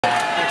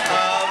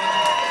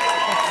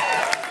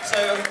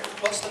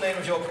name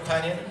of your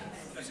companion?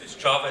 This is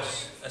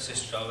Travis. This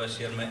is Travis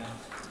here, mate.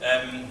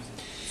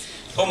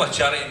 All my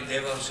charity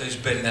endeavours has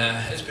been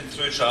it's been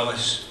through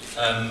Travis.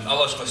 I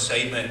lost my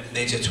sight at the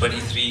age of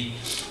 23,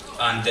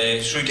 and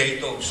through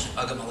guide dogs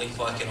I got my life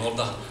back in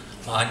order,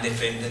 my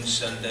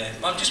independence, and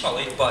just my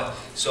life back.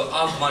 So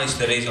I've managed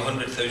to raise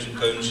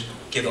 £100,000,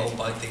 give it all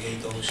back to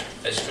guide dogs.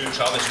 It's through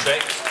Travis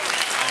Treks.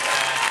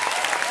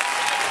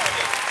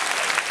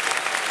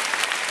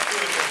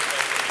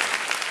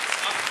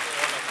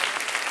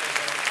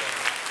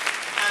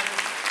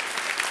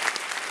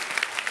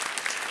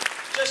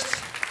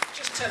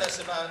 Just tell us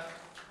about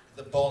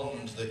the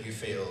bond that you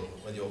feel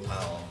with your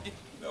pal.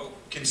 Well,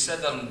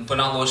 considering when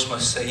I lost my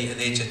sight at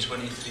the age of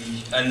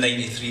 23 in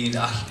 '93,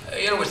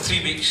 with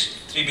 3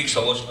 weeks I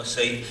lost my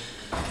sight.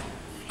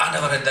 I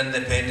never had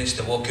independence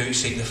to walk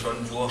outside the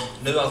front door.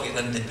 Now I've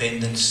got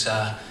independence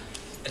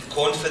and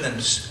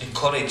confidence and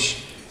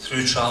courage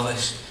through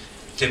Travis.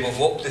 We've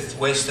walked the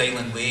West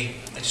Island Way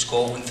in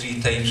Scotland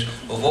 3 times.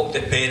 We've walked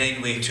the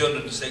Pennine Way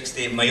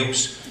 268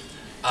 miles,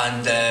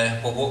 and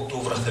we've walked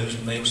over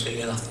 1,000 miles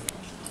together.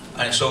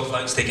 And it's all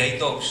thanks to guide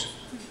dogs,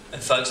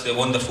 and thanks to the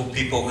wonderful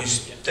people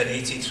who's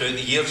donated throughout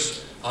the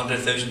years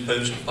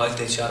 £100,000 back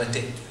to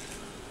charity.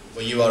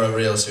 Well, you are a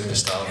real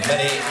superstar.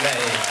 Many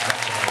congratulations.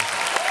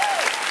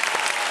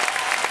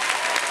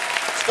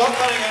 Scott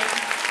Cunningham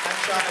and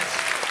Travis,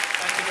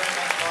 thank you very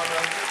much.